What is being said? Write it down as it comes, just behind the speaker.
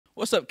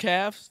What's up,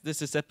 Cavs?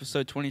 This is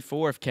episode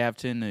 24 of Cav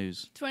 10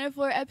 News.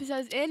 24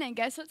 episodes in, and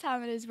guess what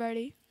time it is,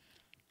 Birdie?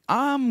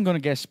 I'm going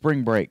to guess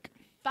spring break.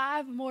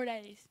 5 more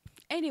days.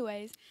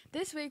 Anyways,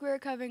 this week we're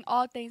covering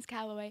all things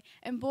Callaway,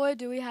 and boy,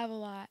 do we have a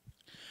lot.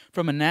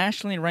 From a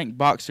nationally ranked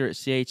boxer at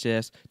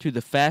CHS to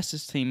the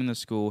fastest team in the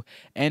school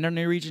and our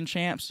new region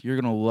champs, you're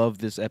going to love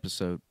this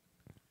episode.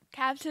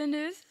 Cav 10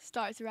 News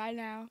starts right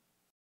now.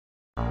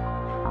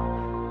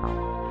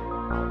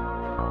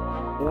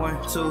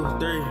 1, 2,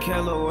 3,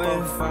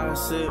 Callaway, 5,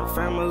 6,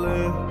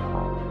 family.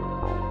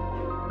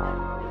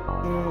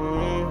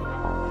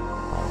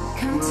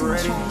 Come to the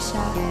try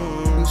shop.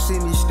 You see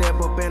me step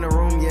up in the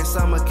room, yes,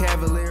 I'm a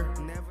cavalier.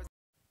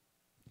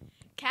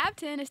 Cav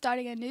 10 is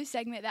starting a new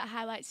segment that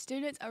highlights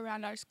students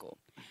around our school.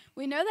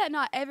 We know that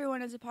not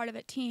everyone is a part of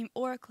a team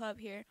or a club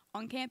here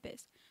on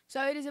campus,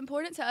 so it is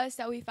important to us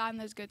that we find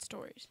those good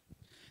stories.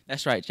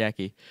 That's right,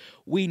 Jackie.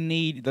 We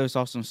need those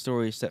awesome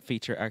stories that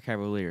feature our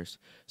Cavaliers.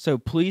 So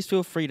please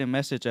feel free to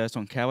message us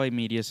on Callaway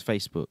Media's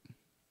Facebook.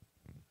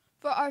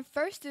 For our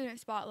first student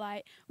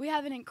spotlight, we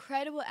have an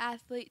incredible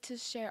athlete to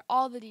share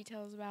all the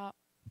details about.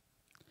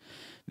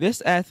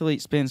 This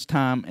athlete spends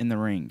time in the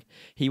ring.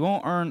 He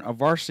won't earn a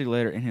varsity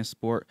letter in his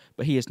sport,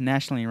 but he is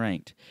nationally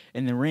ranked,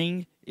 and the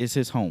ring is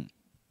his home.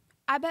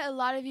 I bet a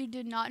lot of you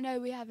did not know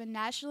we have a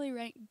nationally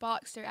ranked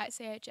boxer at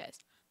CHS.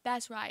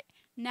 That's right,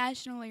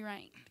 nationally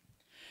ranked.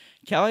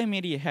 Callaway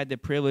Media had the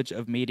privilege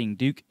of meeting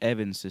Duke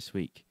Evans this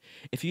week.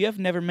 If you have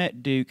never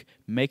met Duke,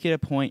 make it a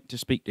point to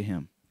speak to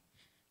him.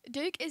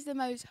 Duke is the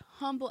most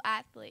humble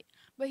athlete,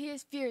 but he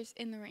is fierce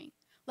in the ring.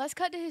 Let's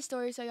cut to his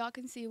story so y'all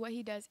can see what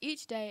he does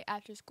each day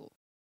after school.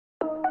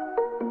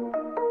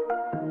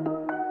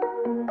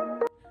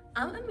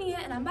 I'm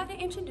Amia, and I'm about to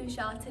introduce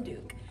y'all to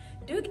Duke.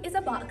 Duke is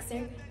a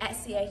boxer at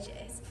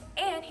CHS,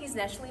 and he's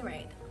nationally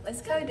ranked.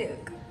 Let's go,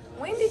 Duke.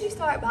 When did you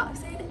start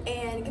boxing,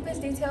 and give us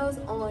details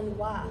on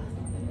why?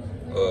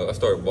 I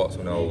started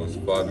boxing when I was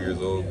 5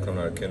 years old, coming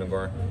out of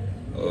kindergarten.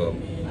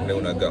 And then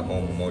when I got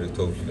home, my mom just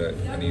told me that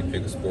I need to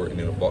pick a sport, and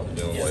then a boxing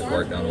gym like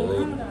right down the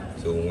road.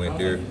 So we went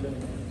there,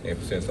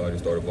 and since I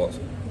just started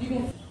boxing.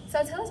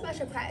 So tell us about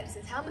your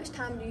practices. How much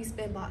time do you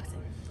spend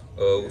boxing?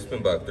 We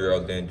spend about 3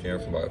 hours in the gym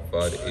from about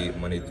 5 to 8,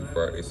 Monday through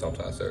Friday,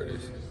 sometimes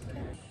Saturdays.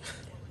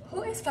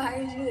 Who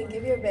inspires you to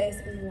give your best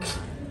and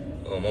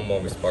why? My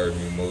mom inspired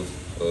me most.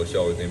 She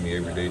always in me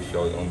every day. She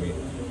always on me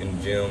in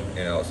the gym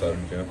and outside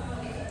of the gym.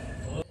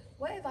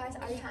 What advice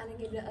are you trying to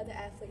give to other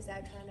athletes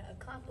that are trying to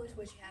accomplish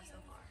what you have so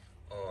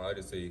far? I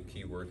just say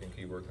keep working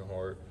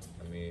hard.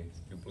 I mean,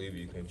 if you believe it,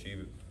 you can achieve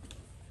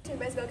it. Your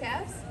best, go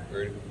Cavs.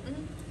 Ready?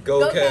 Mm-hmm.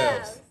 Go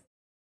Cavs!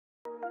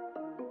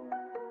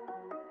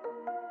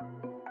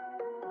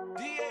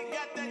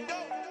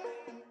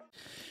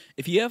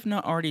 If you have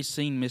not already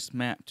seen Miss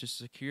Map to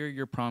secure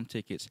your prom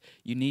tickets,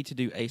 you need to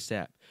do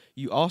ASAP.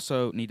 You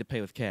also need to pay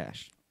with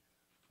cash.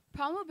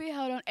 Prom will be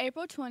held on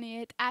April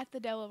 20th at the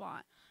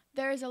Delavant.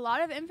 There is a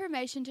lot of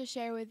information to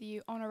share with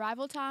you on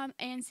arrival time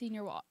and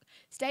senior walk.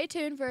 Stay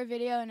tuned for a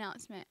video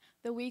announcement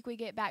the week we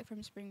get back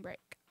from spring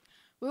break.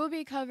 We will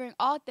be covering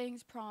all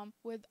things prom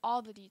with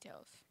all the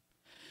details.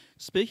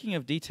 Speaking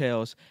of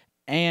details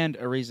and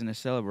a reason to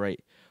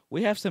celebrate,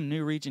 we have some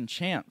new region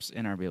champs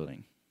in our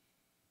building.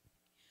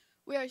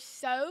 We are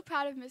so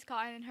proud of Miss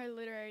Cotton and her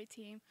literary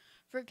team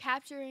for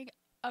capturing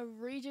a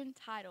region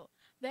title.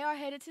 They are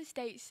headed to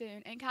state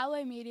soon, and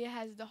Callaway Media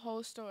has the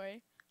whole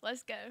story.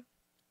 Let's go.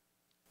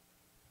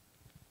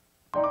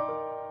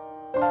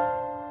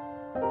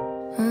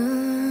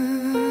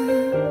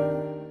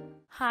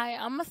 Hi,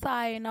 I'm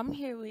Masai, and I'm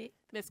here with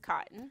Miss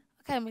Cotton.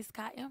 Okay, Miss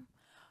Cotton.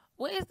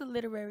 What is the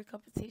literary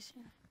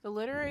competition? The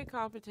literary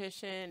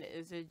competition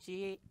is a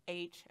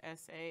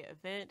GHSA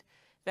event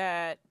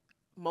that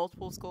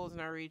multiple schools in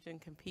our region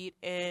compete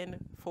in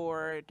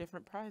for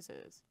different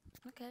prizes.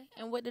 Okay,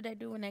 and what do they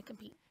do when they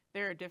compete?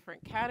 There are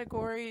different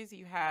categories.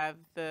 You have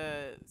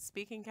the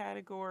speaking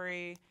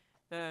category,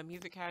 the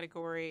music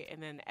category,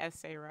 and then the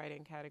essay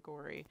writing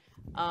category.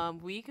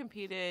 We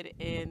competed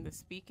in the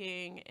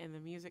speaking and the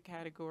music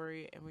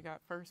category, and we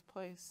got first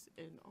place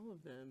in all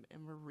of them,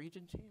 and we're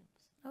region champs.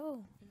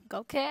 Oh,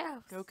 go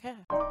Cavs. Go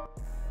Cavs.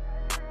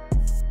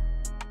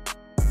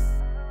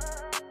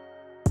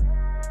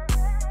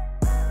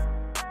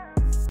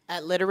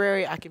 At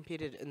Literary, I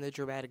competed in the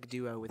dramatic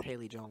duo with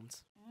Haley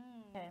Jones.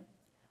 Okay.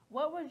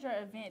 What was your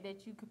event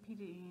that you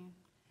competed in?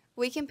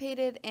 We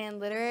competed in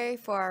literary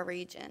for our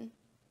region.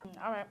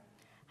 All right.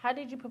 How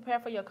did you prepare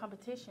for your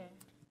competition?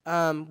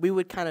 We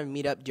would kind of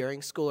meet up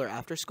during school or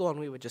after school, and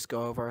we would just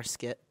go over our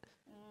skit.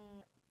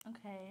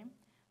 Okay.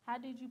 How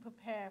did you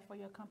prepare for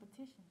your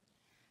competition?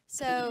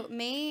 So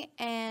me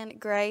and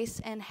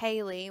Grace and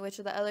Haley, which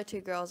are the other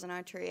 2 girls in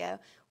our trio,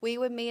 we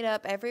would meet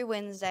up every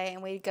Wednesday,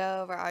 and we'd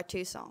go over our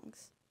 2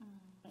 songs.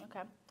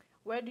 Okay.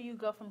 Where do you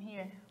go from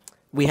here?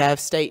 We have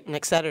state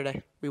next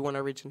Saturday. We won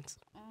our regions.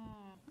 All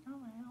right.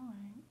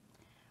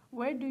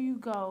 Where do you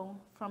go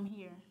from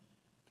here?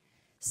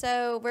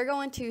 So we're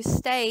going to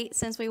state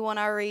since we won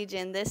our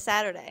region this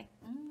Saturday.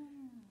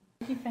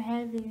 Thank you for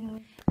having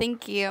me.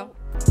 Thank you.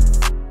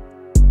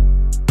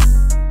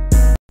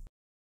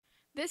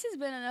 This has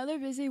been another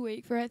busy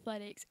week for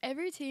athletics.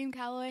 Every team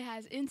Callaway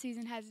has in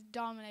season has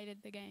dominated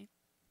the game.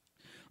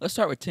 Let's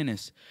start with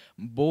tennis.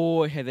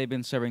 Boy, have they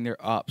been serving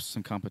their ops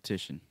some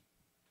competition.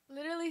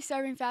 Literally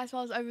serving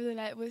fastballs over the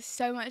net with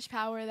so much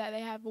power that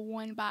they have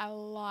won by a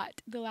lot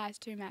the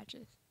last 2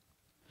 matches.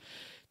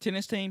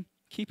 Tennis team,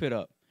 keep it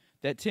up.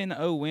 That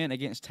 10-0 win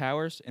against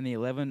Towers and the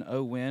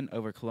 11-0 win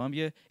over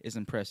Columbia is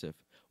impressive.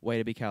 Way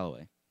to be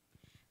Callaway.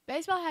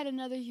 Baseball had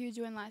another huge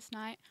win last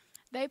night.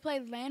 They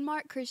played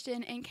Landmark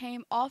Christian and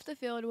came off the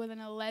field with an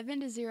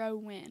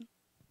 11-0 win.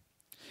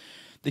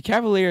 The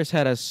Cavaliers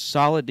had a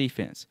solid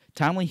defense,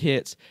 timely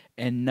hits,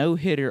 and no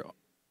hitter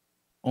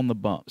on the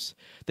bumps.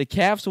 The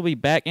Cavs will be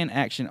back in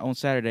action on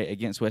Saturday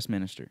against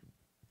Westminster.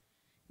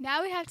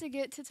 Now we have to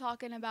get to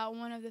talking about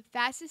one of the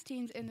fastest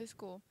teams in the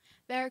school.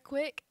 They are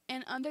quick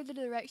and under the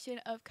direction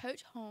of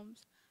Coach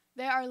Holmes.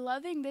 They are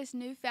loving this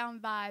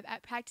newfound vibe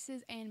at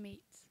practices and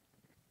meets.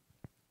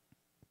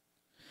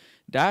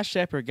 Di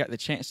Shepard got the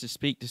chance to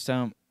speak to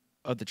some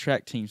of the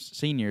track team's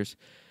seniors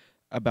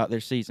about their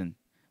season.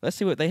 Let's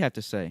see what they have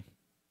to say.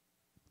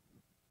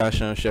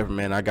 Sean Shepard,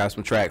 man, I got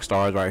some track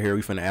stars right here.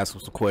 We finna ask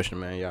them some questions,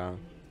 man, y'all.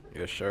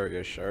 Yes, sir.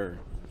 Yes, sir.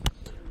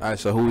 All right,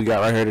 so who we got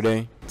right here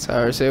today?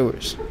 Tyrus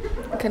Edwards.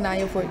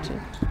 Kanaya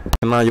Fortune.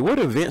 Kanaya, what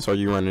events are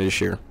you running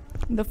this year?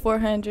 The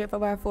 400,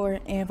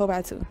 4x4, and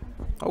 4x2.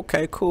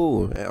 Okay,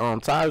 cool.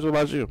 Tyrus, what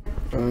about you?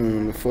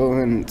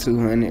 400,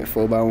 200,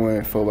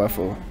 4x1,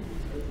 4x4.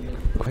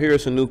 Well,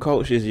 here's a new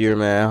coach this year,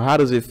 man. How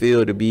does it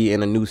feel to be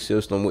in a new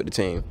system with the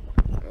team?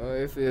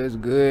 It feels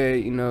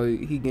good. You know,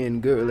 he getting a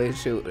good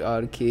relationship with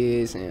all the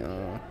kids,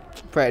 and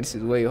practice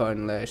is way harder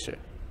than last year.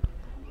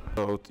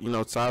 So, you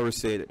know, Tyrus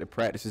said that the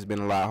practice has been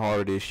a lot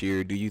harder this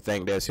year. Do you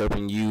think that's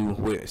helping you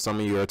with some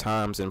of your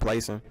times in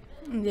placing?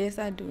 Yes,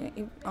 I do.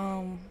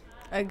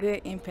 A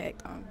good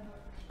impact on me.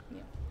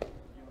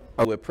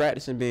 With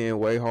practicing being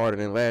way harder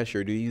than last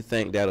year, do you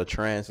think that'll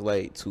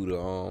translate to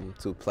the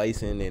to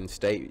placing in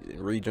state,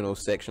 regional,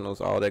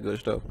 sectionals, all that good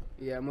stuff?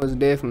 Yeah, most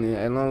definitely.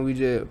 As long as we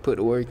just put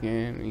the work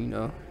in, you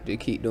know,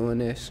 just keep doing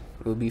this,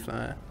 we'll be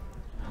fine.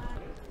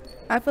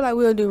 I feel like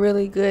we'll do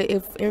really good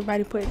if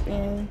everybody puts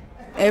in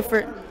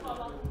effort.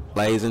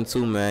 Blazing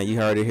too, man. You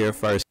heard it here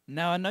first.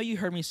 Now, I know you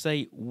heard me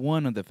say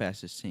one of the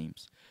fastest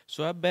teams,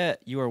 so I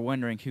bet you are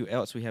wondering who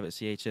else we have at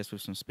CHS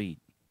with some speed.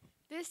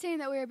 This team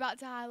that we're about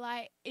to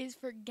highlight is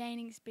for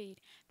gaining speed.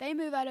 They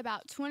move at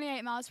about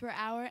 28 miles per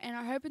hour and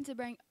are hoping to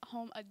bring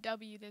home a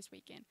W this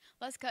weekend.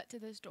 Let's cut to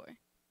the story.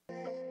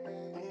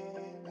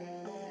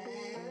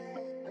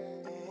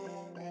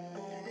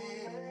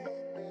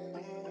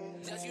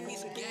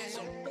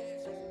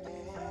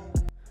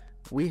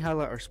 We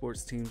highlight our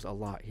sports teams a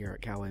lot here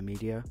at Callaway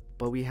Media,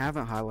 but we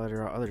haven't highlighted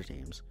our other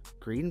teams.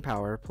 Green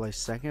Power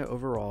placed 2nd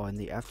overall in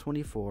the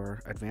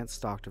F24 Advanced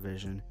Stock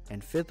Division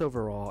and 5th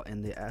overall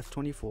in the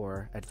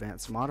F24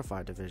 Advanced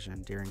Modified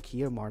Division during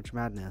Kia March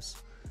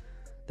Madness.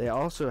 They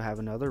also have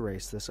another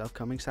race this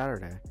upcoming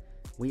Saturday.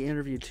 We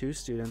interviewed 2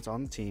 students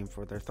on the team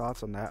for their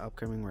thoughts on that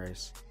upcoming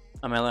race.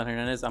 I'm Alan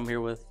Hernandez. I'm here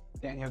with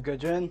Daniel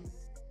Goodrin.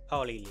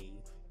 Holly Lee.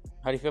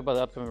 How do you feel about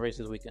the upcoming race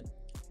this weekend?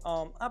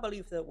 I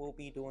believe that we'll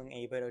be doing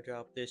a better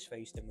job this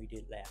race than we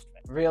did last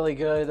race. Really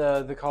good.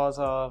 The cars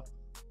are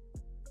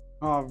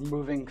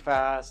moving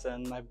fast,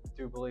 and I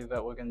do believe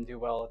that we're going to do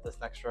well at this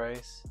next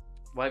race.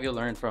 What have you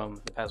learned from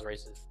the past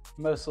races?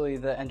 Mostly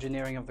the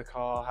engineering of the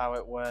car, how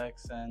it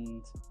works,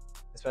 and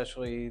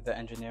especially the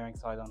engineering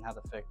side on how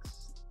to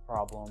fix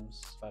problems,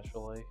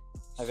 especially.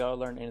 Have y'all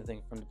learned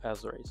anything from the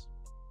past race?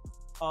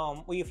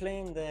 We've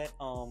learned that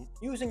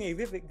using a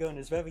rivet gun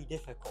is very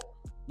difficult.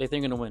 They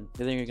think you're going to win.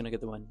 They think you're going to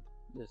get the win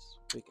this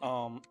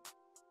weekend.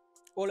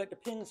 Well, it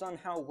depends on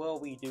how well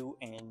we do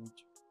and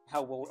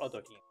how well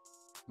other teams.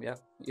 Yeah,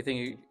 you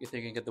think you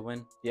can get the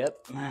win?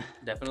 Yep,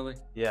 definitely.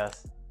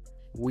 Yes.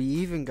 We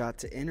even got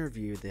to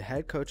interview the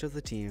head coach of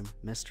the team,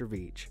 Mr.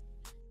 Veach.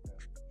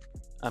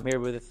 I'm here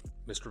with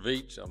Mr.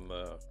 Veach. I'm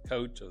the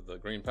coach of the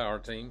Green Power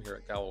team here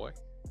at Callaway.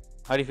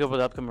 How do you feel about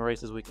the upcoming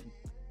race this weekend?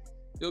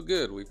 Feel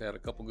good. We've had a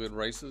couple good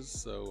races,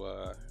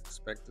 so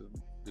expect to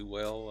do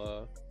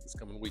well this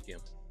coming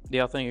weekend. Do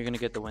y'all think you're going to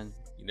get the win?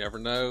 You never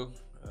know.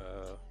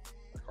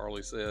 Like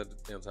Harley said, it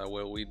depends how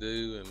well we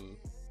do and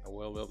how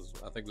well others.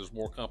 I think there's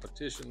more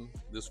competition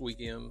this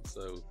weekend,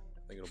 so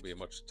I think it'll be a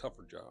much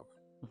tougher job.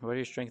 What are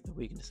your strengths and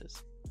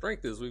weaknesses?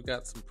 Strength is we've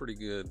got some pretty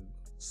good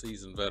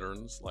seasoned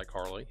veterans like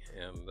Harley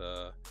and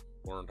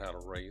learned how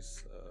to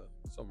race.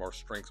 Some of our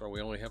strengths are we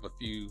only have a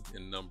few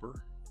in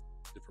number.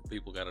 Different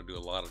people got to do a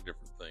lot of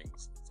different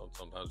things.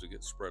 Sometimes we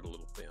get spread a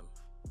little thin.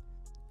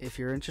 If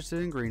you're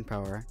interested in Green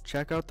Power,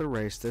 check out the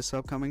race this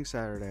upcoming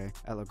Saturday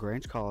at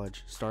LaGrange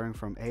College starting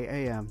from 8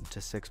 a.m. to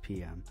 6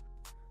 p.m.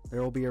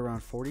 There will be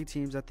around 40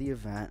 teams at the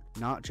event,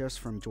 not just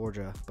from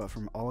Georgia, but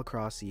from all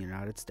across the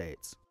United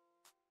States.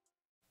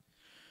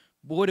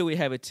 Boy, do we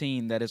have a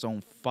team that is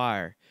on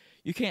fire.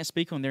 You can't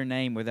speak on their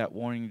name without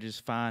wanting to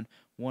just find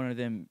one of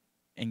them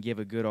and give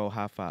a good old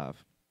high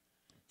five.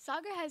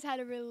 Saga has had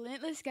a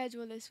relentless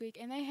schedule this week,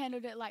 and they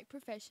handled it like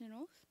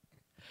professionals.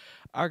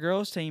 Our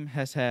girls' team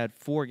has had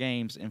 4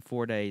 games in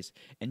 4 days,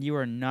 and you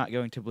are not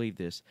going to believe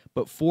this,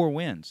 but 4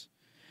 wins.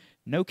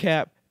 No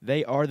cap,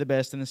 they are the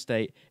best in the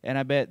state, and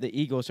I bet the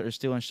Eagles are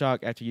still in shock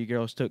after you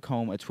girls took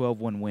home a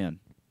 12-1 win.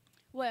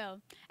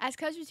 Well, as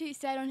Coach Petit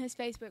said on his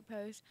Facebook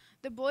post,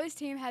 the boys'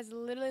 team has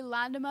literally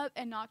lined them up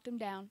and knocked them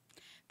down.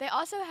 They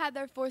also had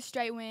their 4th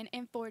straight win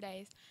in 4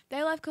 days.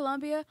 They left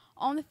Columbia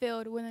on the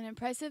field with an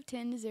impressive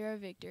 10-0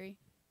 victory.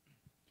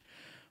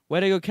 Way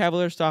to go,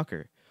 Cavalier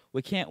Stalker.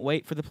 We can't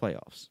wait for the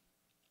playoffs.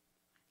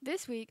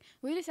 This week,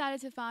 we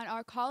decided to find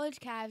our college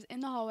Cavs in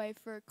the hallway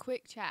for a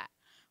quick chat.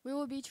 We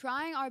will be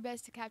trying our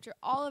best to capture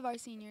all of our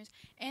seniors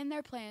and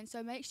their plans,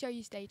 so make sure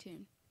you stay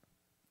tuned.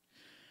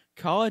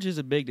 College is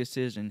a big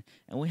decision,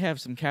 and we have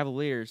some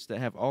Cavaliers that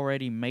have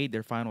already made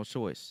their final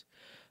choice.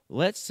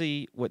 Let's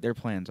see what their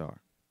plans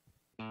are.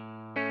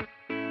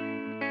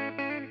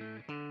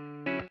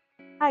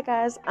 Hi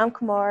guys, I'm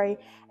Kamari,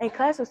 and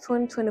class of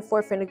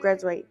 2024 finna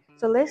graduate.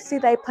 So let's see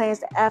their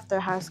plans after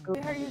high school.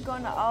 We heard you're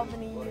going to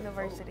Albany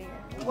University.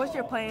 What's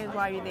your plans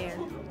while you're there?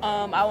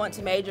 I want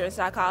to major in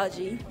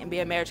psychology and be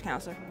a marriage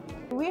counselor.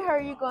 We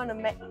heard you're going to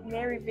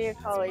Maryville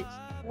College.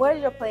 What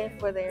is your plan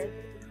for there?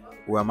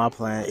 Well, my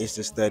plan is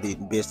to study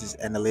business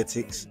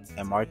analytics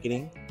and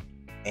marketing,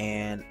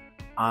 and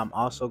I'm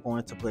also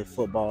going to play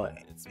football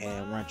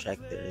and run track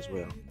there as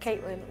well.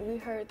 Caitlin, we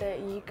heard that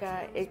you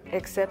got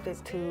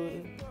accepted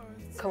to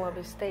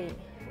Columbus State.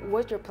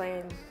 What's your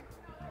plans?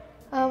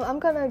 I'm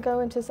going to go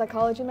into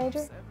psychology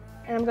major,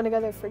 and I'm going to go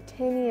there for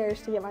 10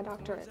 years to get my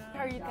doctorate. I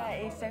heard you got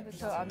accepted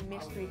to a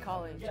mystery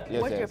college. Yes,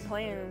 what's your yes.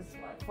 plans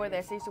for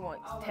that? Since you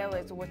want to tell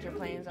us what your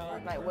plans are,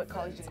 like what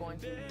college you're going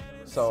to.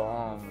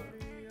 So,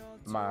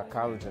 my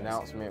college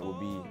announcement will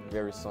be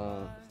very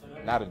soon.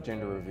 Not a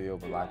gender reveal,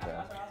 but like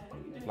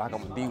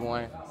I'm a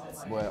D1.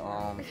 But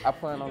I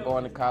plan on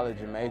going to college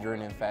and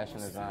majoring in fashion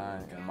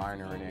design and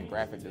minoring in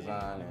graphic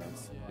design and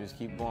just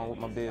keep going with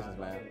my business,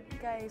 man. You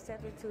got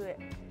accepted to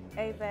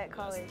ABAC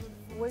college.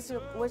 What's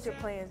your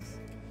plans?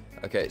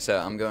 Okay, so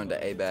I'm going to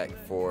ABAC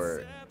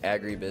for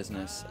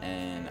agribusiness,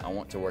 and I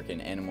want to work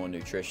in animal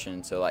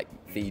nutrition, so like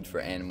feed for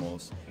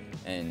animals,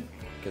 and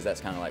because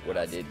that's kind of like what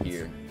I did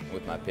here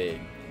with my pig.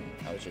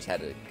 I just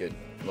had a good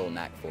little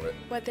knack for it.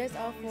 But that's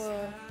all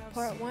for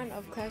part 1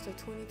 of class of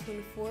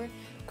 2024.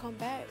 Come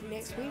back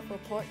next week for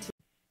part 2.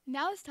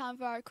 Now it's time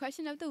for our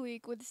question of the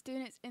week with the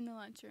students in the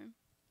lunchroom.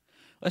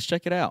 Let's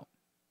check it out.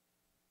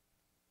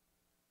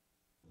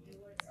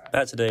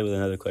 Back today with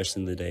another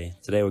question of the day.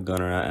 Today we're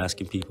going around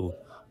asking people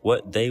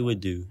what they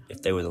would do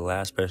if they were the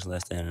last person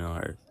left standing on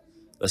Earth.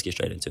 Let's get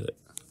straight into it.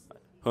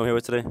 Who I'm here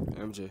with today?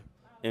 MJ.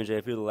 MJ,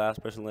 if you're the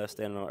last person left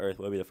standing on Earth,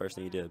 what would be the first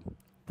thing you did?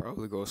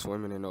 Probably go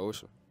swimming in the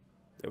ocean.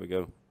 There we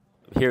go.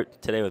 I'm here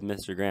today with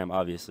Mr. Graham,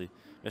 obviously.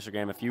 Mr.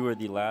 Graham, if you were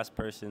the last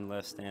person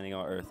left standing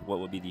on Earth, what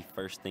would be the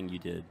first thing you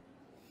did?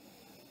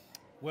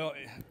 Well,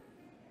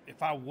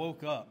 if I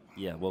woke up.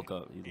 Yeah, woke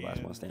up. You're the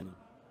last one standing.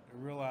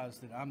 I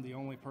realized that I'm the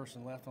only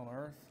person left on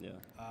Earth. Yeah.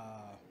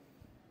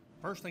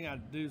 First thing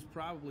I'd do is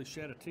probably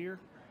shed a tear.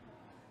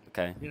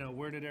 Okay. You know,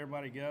 where did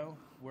everybody go?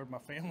 Where'd my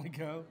family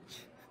go?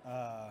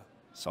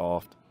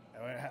 Soft.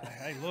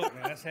 Hey, look,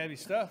 man, that's heavy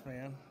stuff,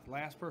 man.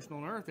 Last person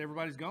on Earth,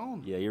 everybody's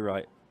gone. Yeah, you're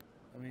right.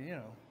 I mean, you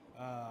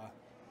know,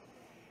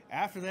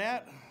 after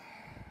that,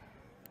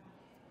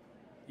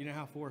 you know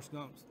how Forrest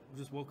Gump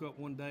just woke up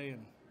one day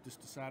and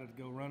just decided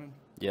to go running?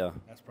 Yeah.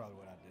 That's probably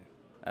what I'd do.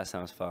 That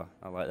sounds fun.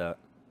 I like that.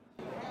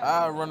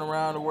 I run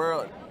around the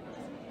world.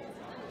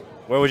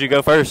 Where would you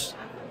go first?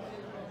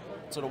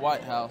 To the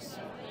White House.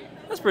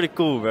 That's pretty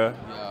cool, bro.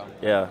 Yeah.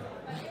 Yeah.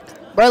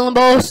 Berlin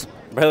Bulls.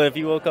 Brother, if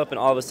you woke up and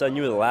all of a sudden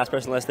you were the last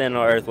person left standing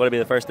on Earth, what would be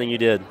the first thing you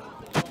did?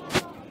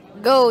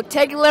 Go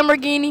take a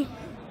Lamborghini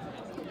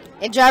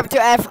and drive it to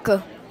Africa.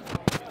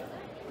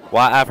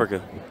 Why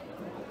Africa?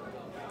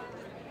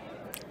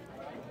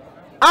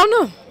 I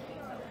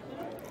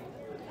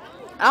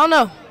don't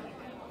know.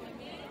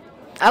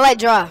 I like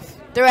drive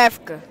through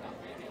Africa.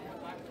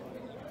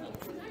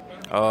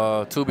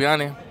 To be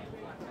honest,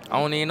 I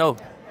don't even know.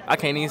 I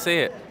can't even say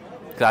it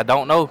because I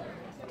don't know.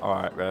 All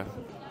right, bro.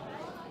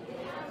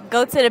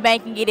 Go to the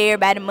bank and get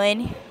everybody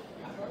money.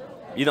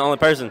 You the only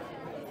person?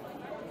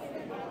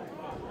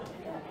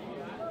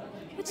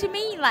 What you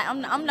mean? Like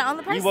I'm the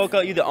only person? You woke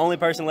up, you the only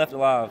person left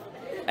alive.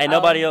 Ain't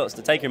nobody else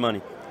to take your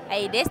money.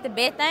 Hey, that's the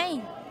best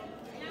thing.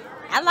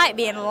 I like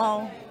being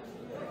alone.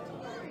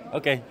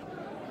 Okay.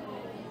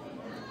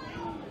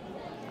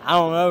 I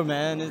don't know,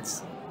 man.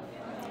 It's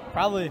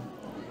probably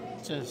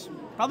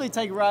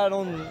take a ride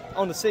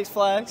on the Six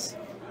Flags.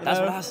 That's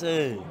what I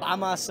said. By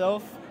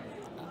myself,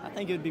 I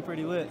think it would be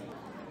pretty lit.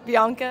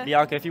 Bianca,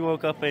 if you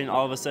woke up and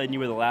all of a sudden you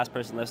were the last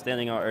person left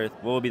standing on Earth,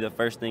 what would be the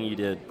first thing you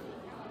did?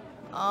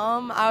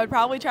 I would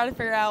probably try to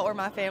figure out where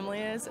my family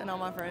is and all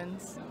my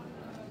friends.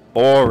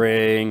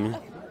 Boring.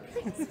 All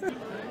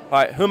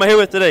right, who am I here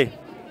with today?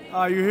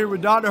 You're here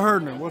with Dr.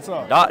 Herdner. What's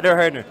up? Dr.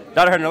 Herdner.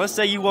 Dr. Herdner, let's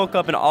say you woke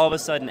up and all of a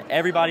sudden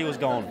everybody was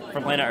gone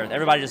from planet Earth.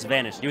 Everybody just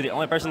vanished. You were the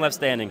only person left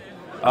standing.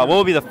 What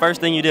would be the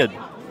first thing you did?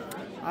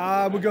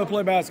 I would go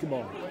play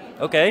basketball.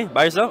 Okay,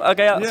 by yourself?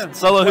 Okay, Yeah,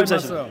 solo play hoop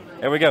session. myself.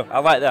 There we go. I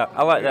like that.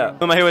 I like that.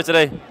 Who am I here with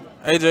today?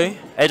 AJ.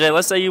 AJ,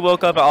 let's say you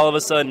woke up and all of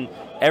a sudden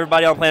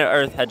everybody on planet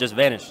Earth had just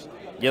vanished.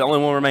 You're the only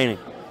one remaining.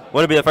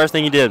 What would be the first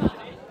thing you did?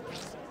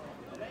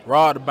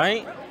 Rob the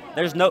bank.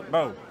 There's no,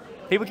 bro.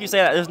 People keep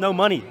saying that. There's no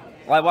money.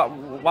 Like,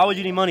 why would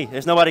you need money?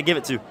 There's nobody to give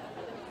it to.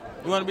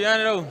 You want to be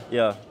honest though?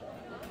 Yeah.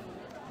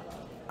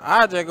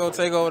 I just go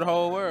take over the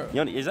whole world.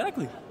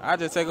 Exactly. I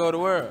just take over the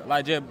world.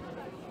 Like, just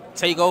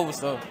take over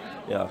stuff.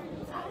 Yeah.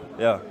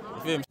 Yeah.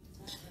 You feel me?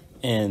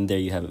 And there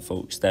you have it,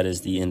 folks. That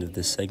is the end of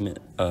this segment.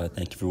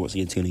 Thank you for once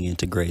again tuning in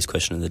to Gray's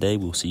Question of the Day.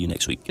 We'll see you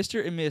next week.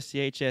 Mr. and Miss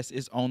CHS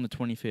is on the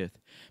 25th.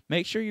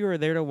 Make sure you are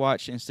there to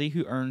watch and see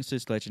who earns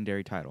this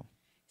legendary title.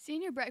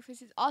 Senior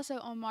breakfast is also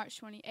on March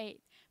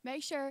 28th.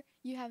 Make sure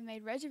you have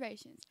made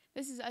reservations.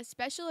 This is a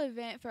special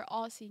event for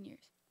all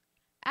seniors.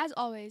 As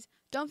always,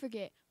 don't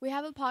forget, we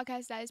have a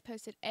podcast that is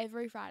posted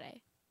every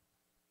Friday.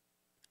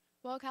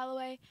 Well,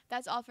 Callaway,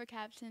 that's all for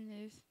Captain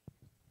News.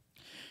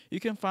 You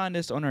can find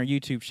us on our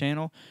YouTube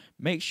channel.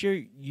 Make sure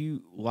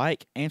you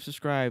like and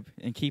subscribe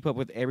and keep up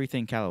with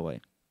everything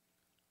Callaway.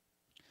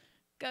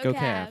 Go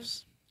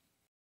Cavs.